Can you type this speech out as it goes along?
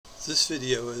This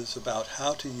video is about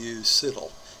how to use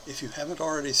SITL. If you haven't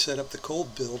already set up the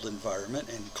cold build environment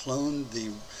and cloned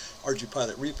the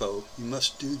ArduPilot repo, you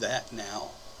must do that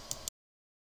now.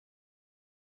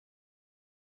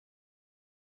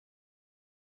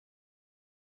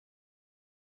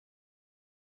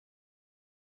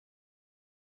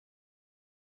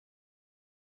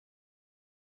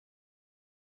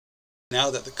 Now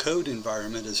that the code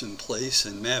environment is in place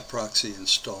and mavproxy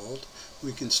installed,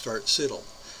 we can start SITL.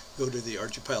 Go to the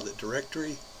ArduPilot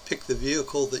directory, pick the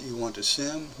vehicle that you want to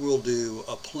sim. We'll do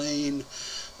a plane,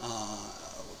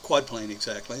 quad plane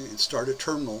exactly, and start a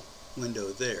terminal window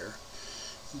there.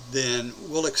 Then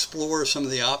we'll explore some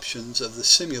of the options of the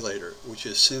simulator, which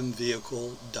is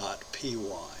simvehicle.py.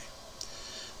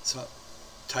 So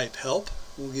type help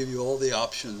will give you all the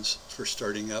options for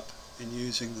starting up and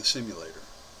using the simulator.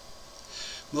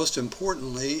 Most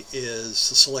importantly is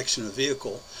the selection of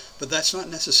vehicle, but that's not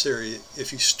necessary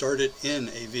if you start it in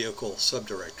a vehicle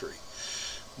subdirectory.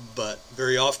 But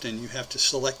very often you have to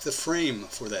select the frame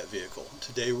for that vehicle.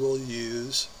 Today we'll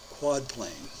use quad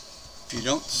plane. If you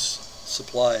don't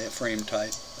supply a frame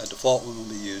type, a default one will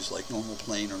be used like normal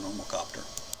plane or normal copter.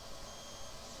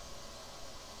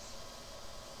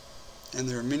 And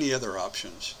there are many other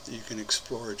options that you can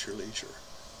explore at your leisure.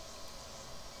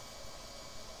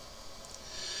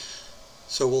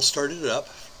 So we'll start it up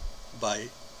by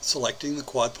selecting the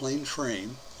quad plane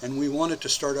frame, and we want it to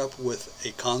start up with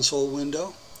a console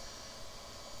window,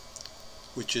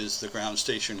 which is the ground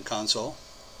station console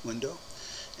window,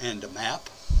 and a map,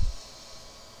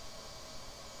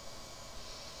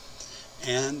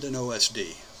 and an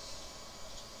OSD.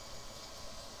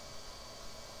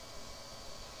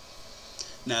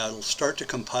 Now it'll start to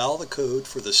compile the code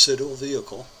for the SITL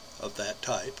vehicle of that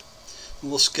type, and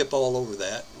we'll skip all over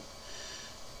that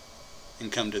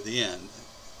and come to the end.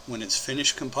 When it's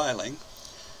finished compiling,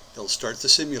 it'll start the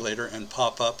simulator and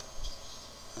pop up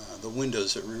the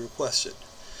windows that we requested.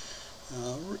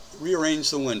 Rearrange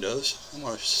the windows. I'm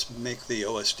going to make the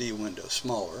OSD window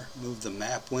smaller, move the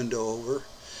map window over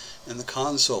and the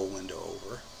console window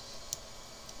over,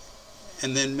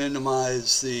 and then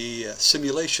minimize the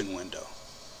simulation window.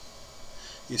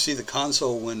 You see the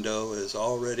console window has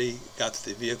already got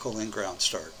the vehicle in ground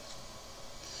start.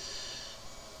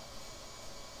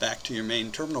 Back to your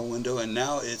main terminal window, and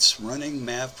now it's running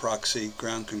mavproxy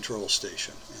ground control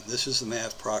station, and this is the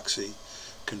mavproxy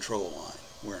control line.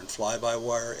 We're in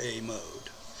fly-by-wire A mode,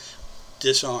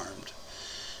 disarmed.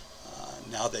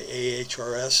 Now the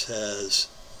AHRS has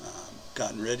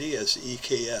gotten ready as the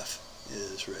EKF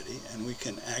is ready, and we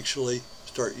can actually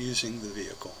start using the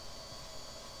vehicle.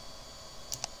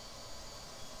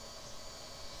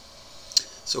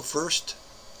 So first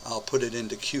I'll put it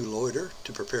into Q loiter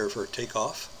to prepare for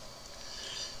takeoff.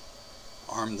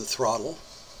 Arm the throttle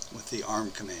with the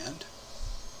arm command.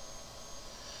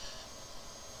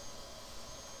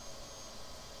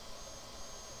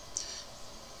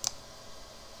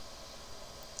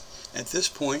 At this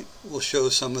point we'll show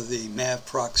some of the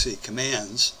mavproxy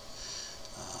commands.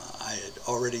 I had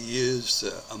already used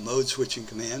a mode switching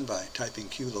command by typing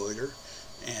Q loiter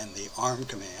and the arm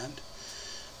command.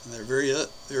 And there are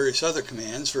various other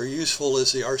commands. Very useful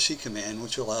is the RC command,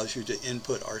 which allows you to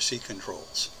input RC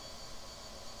controls.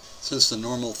 Since the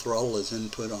normal throttle is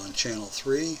input on channel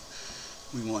 3,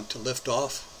 we want to lift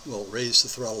off. We'll raise the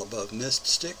throttle above mist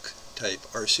stick, type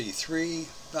RC3,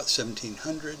 about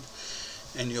 1700,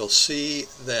 and you'll see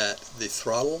that the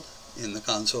throttle in the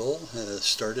console has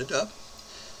started up,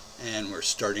 and we're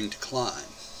starting to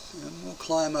climb. And we'll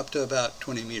climb up to about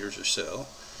 20 meters or so.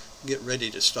 Get ready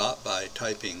to stop by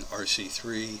typing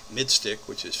RC3 mid-stick,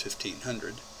 which is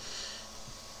 1500,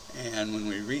 and when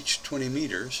we reach 20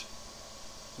 meters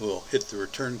we'll hit the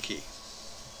return key,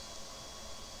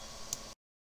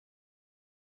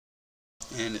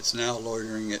 and it's now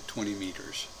loitering at 20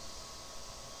 meters.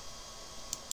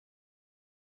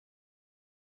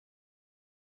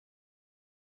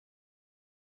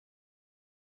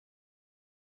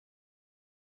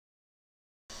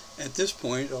 At this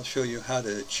point I'll show you how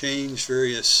to change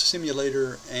various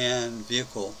simulator and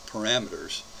vehicle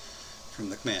parameters from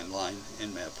the command line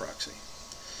in mavproxy.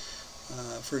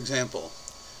 For example,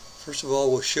 first of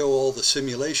all we'll show all the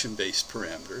simulation based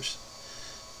parameters: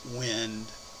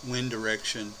 wind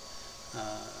direction,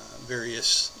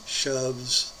 various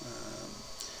shoves,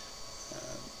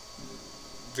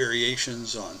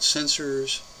 variations on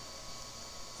sensors.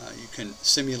 You can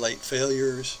simulate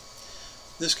failures.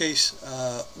 In this case,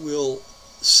 we'll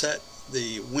set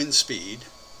the wind speed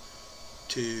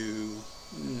to,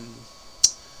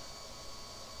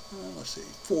 let's see,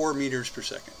 4 meters per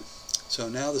second. So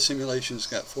now the simulation's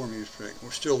got 4 meters per second.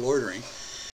 We're still loitering.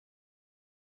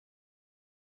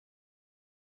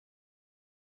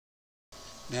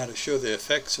 Now to show the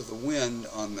effects of the wind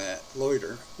on that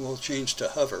loiter, we'll change to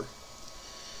hover.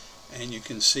 And you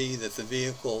can see that the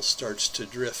vehicle starts to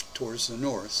drift towards the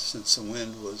north since the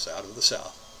wind was out of the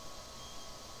south.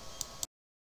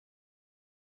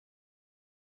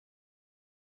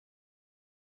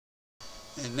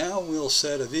 And now we'll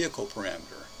set a vehicle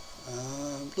parameter.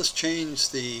 Let's change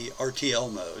the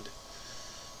RTL mode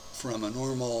from a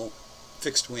normal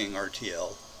fixed wing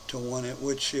RTL to one at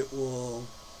which it will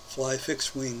fly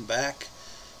fixed wing back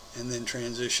and then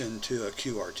transition to a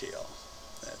QRTL.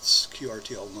 That's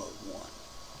QRTL mode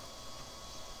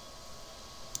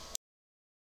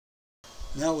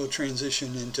 1. Now we'll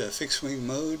transition into fixed wing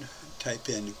mode. Type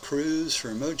in cruise for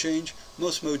a mode change.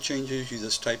 Most mode changes you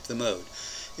just type the mode.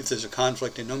 If there's a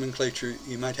conflict in nomenclature,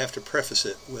 you might have to preface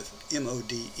it with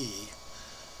MODE.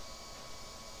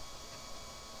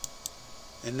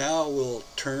 And now we'll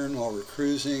turn while we're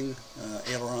cruising.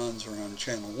 Ailerons are on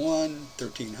channel 1,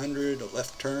 1300, a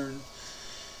left turn.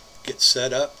 Get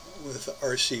set up with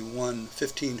RC1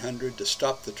 1500 to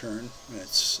stop the turn.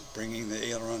 It's bringing the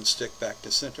aileron stick back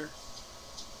to center.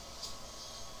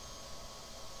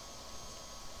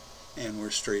 And we're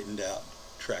straightened out,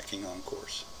 tracking on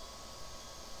course.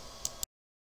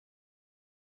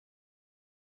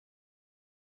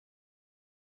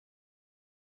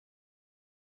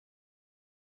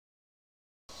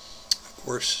 Of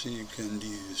course, you can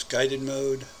use guided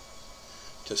mode,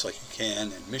 just like you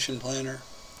can in Mission Planner.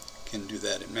 You can do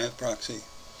that in MavProxy.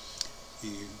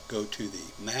 You go to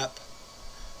the map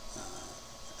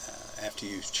after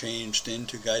you've changed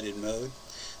into guided mode.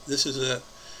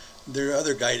 There are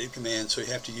other guided commands, so you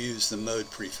have to use the mode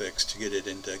prefix to get it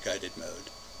into guided mode.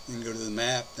 You can go to the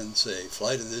map and say,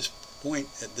 fly to this point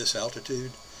at this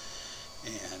altitude,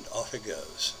 and off it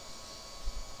goes.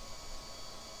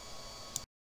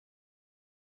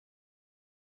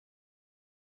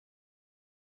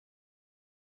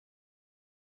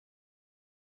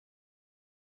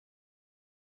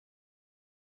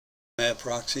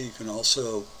 MavProxy, you can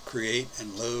also create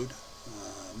and load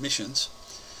missions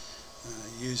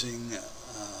using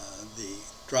the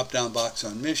drop-down box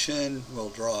on mission. We'll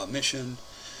draw a mission,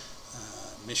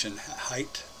 mission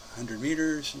height 100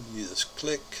 meters. You just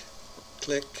click,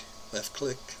 click, left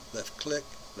click, left click,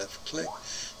 left click.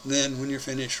 And then when you're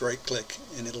finished, right click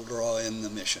and it'll draw in the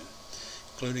mission,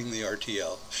 including the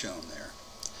RTL shown there.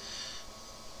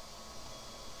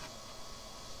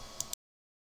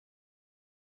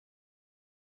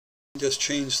 Just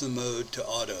change the mode to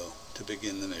auto to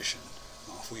begin the mission.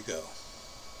 Off we go.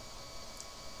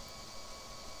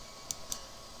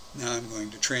 Now I'm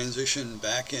going to transition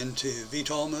back into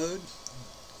VTOL mode.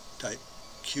 Type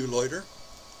Q loiter.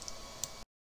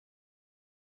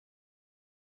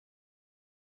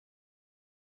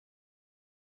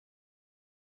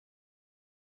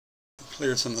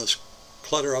 Clear some of this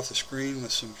clutter off the screen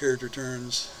with some character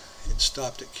turns. It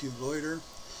stopped at Q loiter.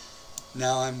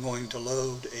 Now I'm going to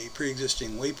load a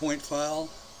pre-existing waypoint file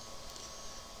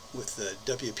with the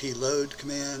WP load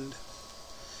command.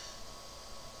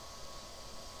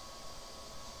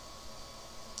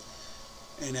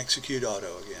 And execute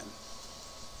auto again.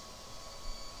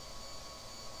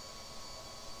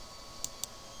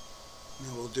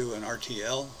 Now we'll do an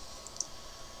RTL.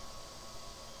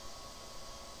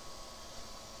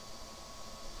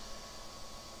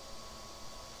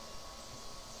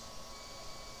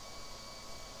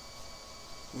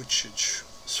 Which should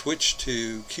switch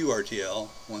to QRTL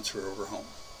once we're over home.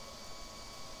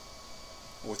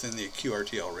 Within the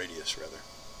QRTL radius, rather.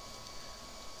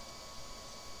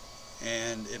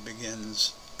 And it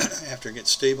begins, after it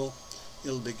gets stable,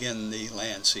 it'll begin the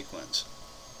land sequence.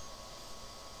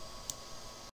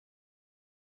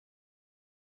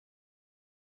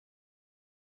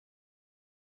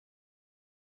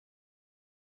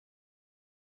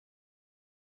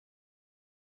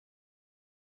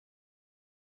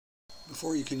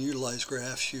 Before you can utilize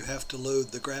graphs, you have to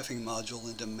load the graphing module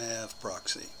into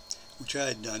MavProxy, which I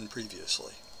had done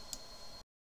previously.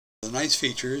 The nice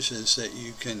features is that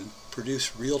you can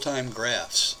produce real-time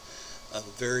graphs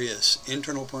of various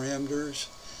internal parameters,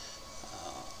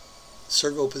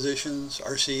 servo positions,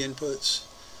 RC inputs.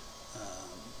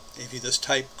 If you just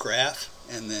type graph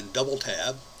and then double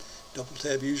tab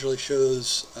usually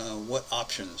shows what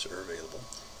options are available.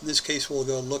 In this case, we'll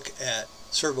go look at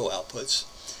servo outputs.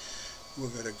 We'll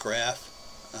go to graph,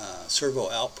 servo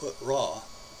output raw,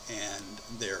 and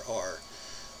there are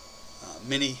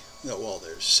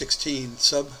there's 16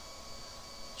 sub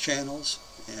channels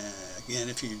Again,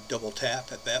 if you double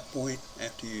tap at that point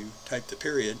after you type the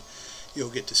period, you'll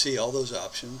get to see all those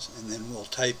options, and then we'll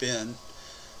type in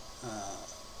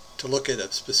to look at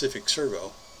a specific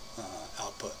servo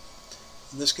output.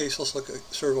 In this case, let's look at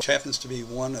servo, which happens to be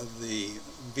one of the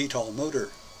VTOL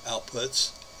motor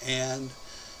outputs, and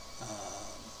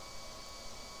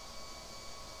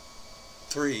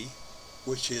 3,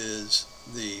 which is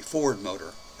the forward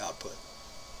motor output.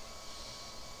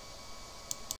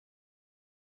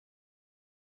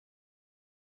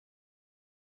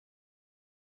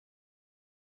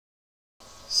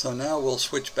 So now we'll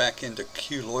switch back into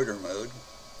Q loiter mode,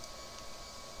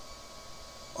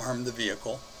 arm the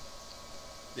vehicle,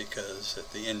 because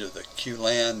at the end of the Q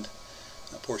land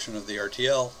portion of the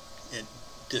RTL, it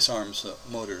disarms the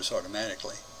motors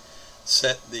automatically.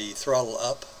 Set the throttle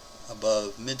up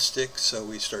above mid-stick so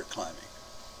we start climbing.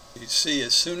 You see,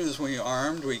 as soon as we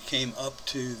armed, we came up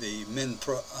to the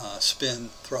spin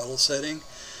throttle setting,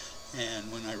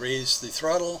 and when I raised the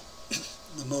throttle,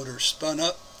 the motor spun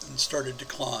up and started to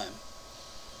climb.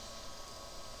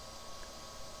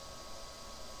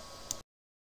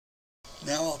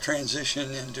 Now I'll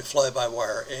transition into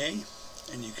fly-by-wire A,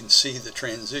 and you can see the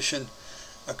transition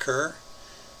occur.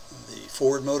 The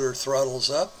forward motor throttles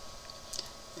up,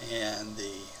 and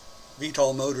the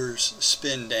VTOL motors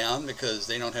spin down because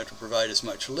they don't have to provide as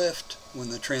much lift. When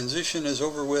the transition is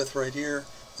over with right here,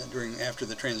 after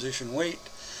the transition wait,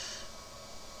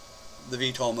 the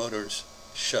VTOL motors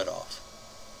shut off.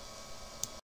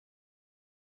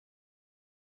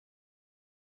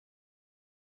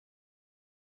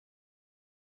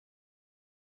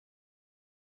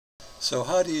 So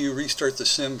how do you restart the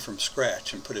sim from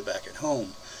scratch and put it back at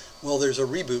home? Well, there's a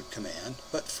reboot command,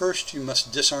 but first you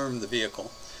must disarm the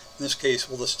vehicle. In this case,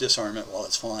 we'll just disarm it while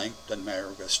it's flying. Doesn't matter,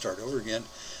 we're going to start over again.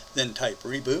 Then type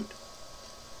reboot,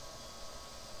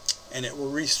 and it will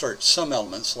restart some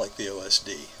elements like the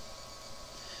OSD.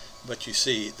 But you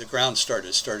see, the ground start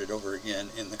is started over again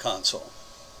in the console,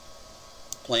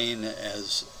 plain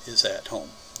as is at home.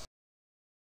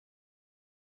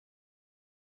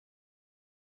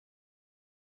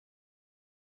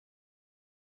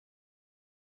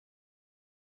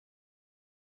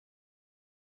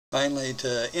 Finally,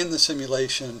 to end the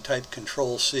simulation, type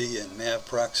Control-C in MAV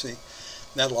proxy.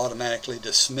 That'll automatically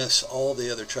dismiss all the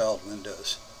other child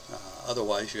windows.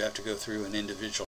 Otherwise, you have to go through and individually